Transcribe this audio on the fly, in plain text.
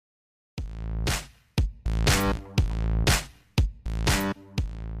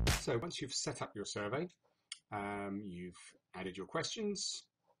So once you've set up your survey, you've added your questions,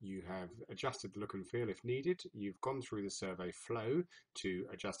 you have adjusted the look and feel if needed, you've gone through the survey flow to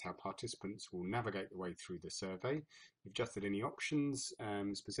adjust how participants will navigate the way through the survey, you've adjusted any options,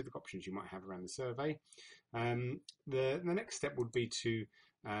 specific options you might have around the survey. The next step would be to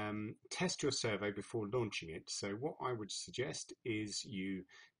test your survey before launching it. So what I would suggest is you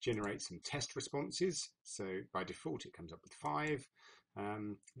generate some test responses. So by default it comes up with 5.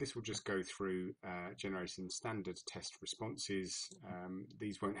 This will just go through generating standard test responses.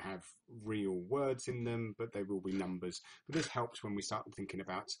 These won't have real words in them, but they will be numbers. But this helps when we start thinking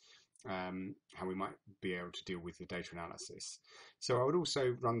about how we might be able to deal with the data analysis. So I would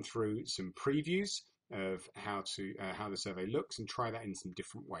also run through some previews of how the survey looks and try that in some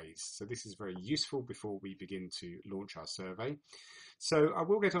different ways. So this is very useful before we begin to launch our survey. So I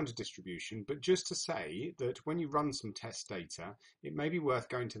will get onto distribution, but just to say that when you run some test data, it may be worth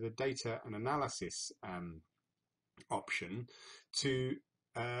going to the data and analysis option to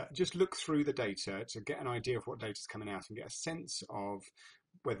just look through the data to get an idea of what data is coming out and get a sense of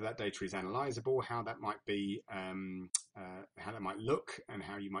whether that data is analyzable, how that might be, how that might look, and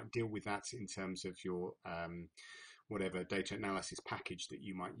how you might deal with that in terms of your whatever data analysis package that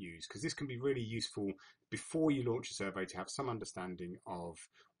you might use, because this can be really useful before you launch a survey to have some understanding of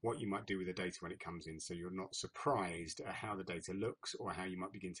what you might do with the data when it comes in, so you're not surprised at how the data looks or how you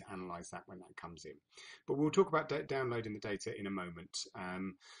might begin to analyze that when that comes in. But we'll talk about downloading the data in a moment.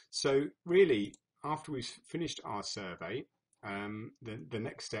 So really, after we've finished our survey, the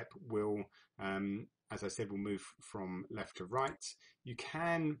next step will, as I said, we'll move from left to right. You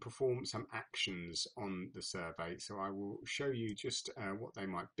can perform some actions on the survey, so I will show you just what they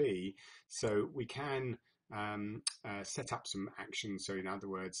might be. So we can set up some actions. So in other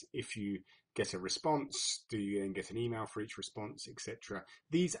words, if you get a response, do you then get an email for each response, etc.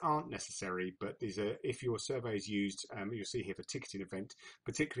 These aren't necessary, but these are, if your survey is used, you'll see here for ticketing event,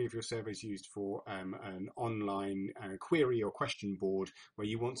 particularly if your survey is used for an online query or question board where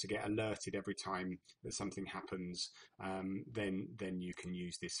you want to get alerted every time that something happens, then you can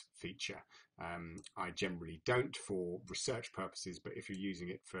use this feature. I generally don't for research purposes, but if you're using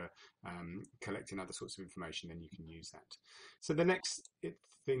it for collecting other sorts of information, then you can use that. So the next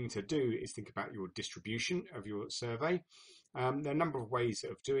thing to do is think about your distribution of your survey. There are a number of ways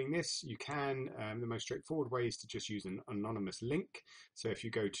of doing this. You can, the most straightforward way is to just use an anonymous link. So if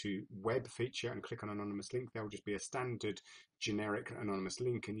you go to web feature and click on anonymous link, there will just be a standard generic anonymous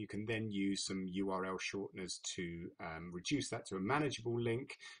link, and you can then use some URL shorteners to reduce that to a manageable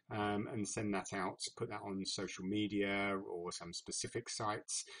link and send that out, put that on social media or some specific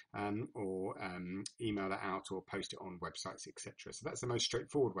sites, or email that out or post it on websites, etc. So that's the most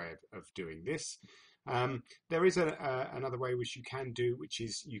straightforward way of doing this. There is another way which you can do, which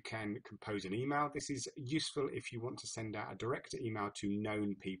is you can compose an email. This is useful if you want to send out a direct email to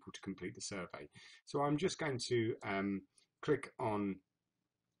known people to complete the survey. So I'm just going to click on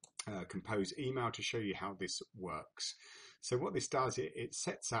compose email to show you how this works. So what this does, it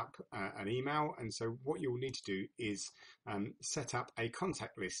sets up an email, and so what you'll need to do is set up a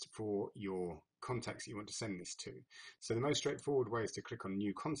contact list for your contacts that you want to send this to. So the most straightforward way is to click on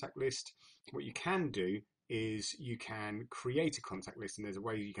new contact list. What you can do is you can create a contact list, and there's a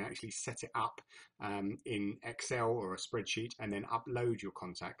way you can actually set it up in Excel or a spreadsheet and then upload your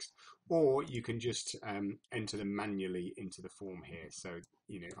contacts, or you can just enter them manually into the form here. So,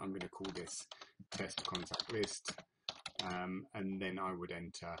 I'm going to call this test contact list, and then I would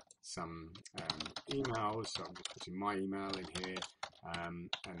enter some emails. So I'm just putting my email in here, and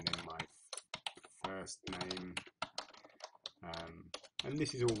then my first name, and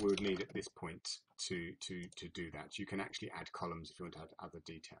this is all we would need at this point to do that. You can actually add columns if you want to add other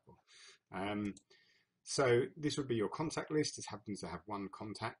detail. So this would be your contact list. This happens to have one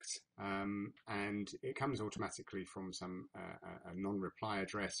contact, and it comes automatically from some a non-reply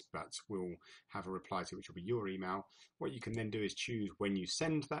address, but will have a reply to which will be your email. What you can then do is choose when you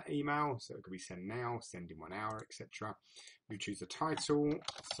send that email. So it could be send now, send in 1 hour, etc. You choose a title,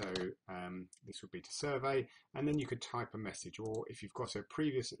 so this would be to survey, and then you could type a message, or if you've got a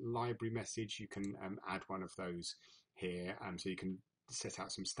previous library message, you can add one of those here, so you can set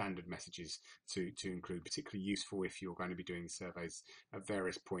out some standard messages to include, particularly useful if you're going to be doing surveys at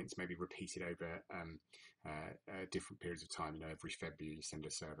various points, maybe repeated over different periods of time. Every February you send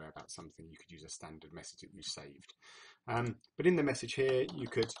a survey about something, you could use a standard message that you saved. But in the message here, you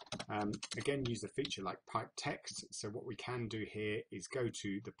could again use a feature like pipe text. So what we can do here is go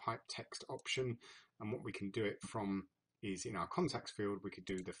to the pipe text option, and what we can do it from is in our contacts field, we could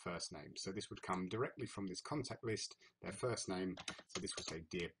do the first name. So this would come directly from this contact list, their first name. So this would say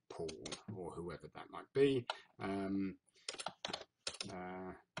Dear Paul, or whoever that might be.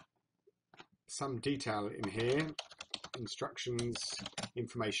 Some detail in here, instructions,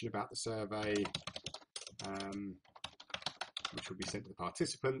 information about the survey, which will be sent to the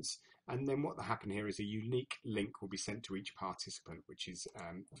participants. And then what will happen here is a unique link will be sent to each participant, which is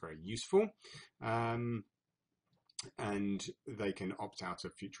very useful. And they can opt out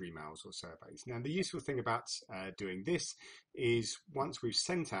of future emails or surveys. Now, the useful thing about doing this is once we've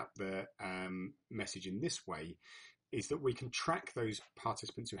sent out the message in this way, is that we can track those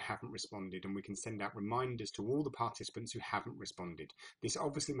participants who haven't responded, and we can send out reminders to all the participants who haven't responded. This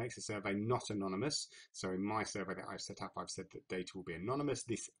obviously makes the survey not anonymous. So in my survey that I've set up, I've said that data will be anonymous.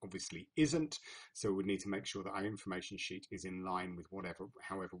 This obviously isn't. So we need to make sure that our information sheet is in line with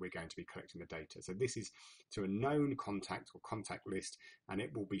however we're going to be collecting the data. So this is to a known contact or contact list, and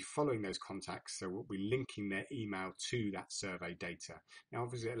it will be following those contacts. So we'll be linking their email to that survey data. Now,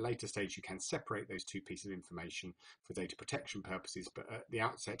 obviously at a later stage, you can separate those two pieces of information for data protection purposes, but at the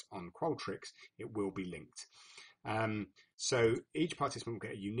outset on Qualtrics, it will be linked. So each participant will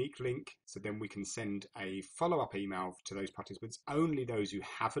get a unique link, so then we can send a follow-up email to those participants, only those who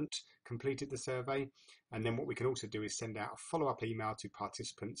haven't completed the survey. And then what we can also do is send out a follow-up email to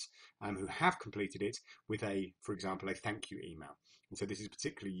participants who have completed it with for example, a thank you email. And so this is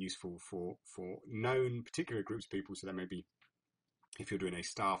particularly useful for known particular groups of people, so there may be, if you're doing a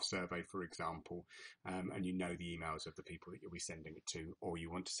staff survey, for example, and you know the emails of the people that you'll be sending it to, or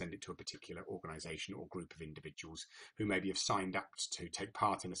you want to send it to a particular organisation or group of individuals who maybe have signed up to take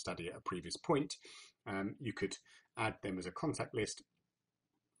part in a study at a previous point, you could add them as a contact list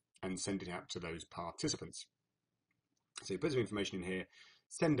and send it out to those participants. So you put some information in here,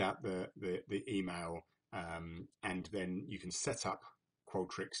 send out the email, and then you can set up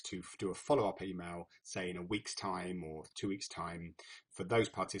Qualtrics to do a follow-up email, say in a week's time or 2 weeks' time, for those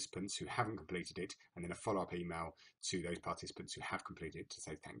participants who haven't completed it, and then a follow-up email to those participants who have completed it to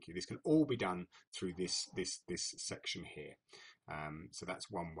say thank you. This can all be done through this section here. So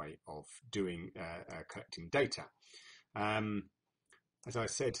that's one way of doing collecting data. As I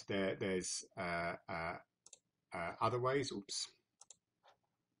said, there's other ways.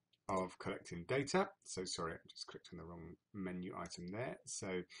 Of collecting data. So sorry, I just clicked on the wrong menu item there.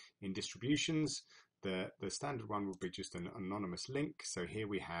 So in distributions, the standard one will be just an anonymous link. So here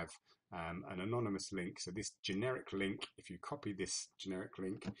we have an anonymous link. So this generic link, if you copy this generic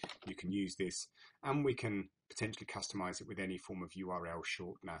link, you can use this, and we can potentially customize it with any form of URL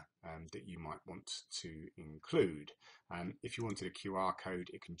shortener that you might want to include. If you wanted a QR code,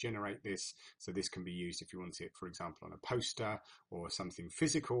 it can generate this. So this can be used if you want it, for example, on a poster or something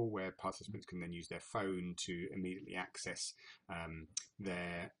physical, where participants can then use their phone to immediately access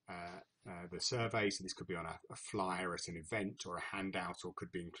the survey. So this could be on a flyer at an event or a handout, or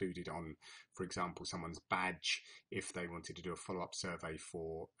could be included on, for example, someone's badge if they wanted to do a follow-up survey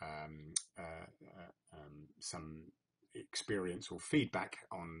for some experience or feedback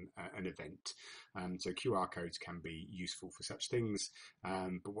on an event. So QR codes can be useful for such things,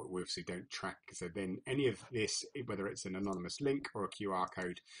 but what we obviously don't track. So then any of this, whether it's an anonymous link or a QR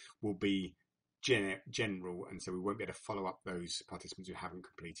code, will be general, and so we won't be able to follow up those participants who haven't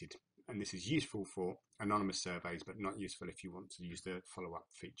completed. And this is useful for anonymous surveys, but not useful if you want to use the follow-up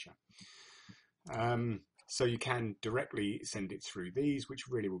feature. So you can directly send it through these, which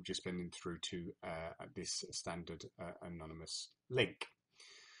really will just send it through to this standard anonymous link.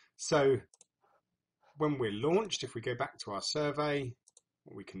 So when we're launched, if we go back to our survey,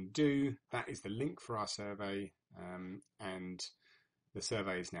 what we can do, that is the link for our survey, and the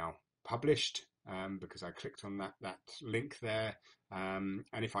survey is now published because I clicked on that link there. And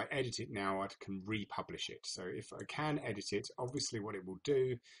if I edit it now, I can republish it. So if I can edit it, obviously what it will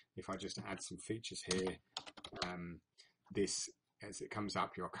do, if I just add some features here, this, as it comes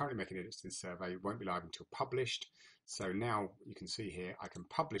up, you are currently making edits to this survey, won't be live until published. So now you can see here, I can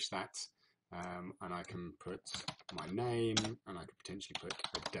publish that, and I can put my name, and I could potentially put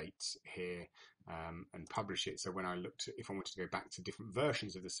a date here, and publish it. So when I looked, if I wanted to go back to different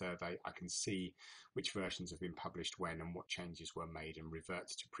versions of the survey, I can see which versions have been published when and what changes were made, and revert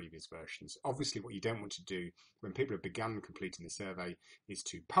to previous versions. Obviously, what you don't want to do when people have begun completing the survey is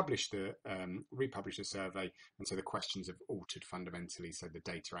to republish the survey, and so the questions have altered fundamentally, so the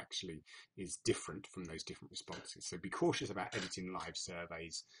data actually is different from those different responses. So be cautious about editing live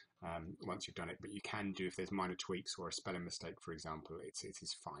surveys once you've done it, but you can do, if there's minor tweaks or a spelling mistake, for example, it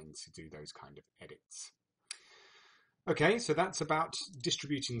is fine to do those kind of edits. Okay, so that's about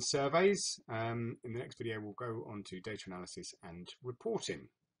distributing surveys. In the next video, we'll go on to data analysis and reporting.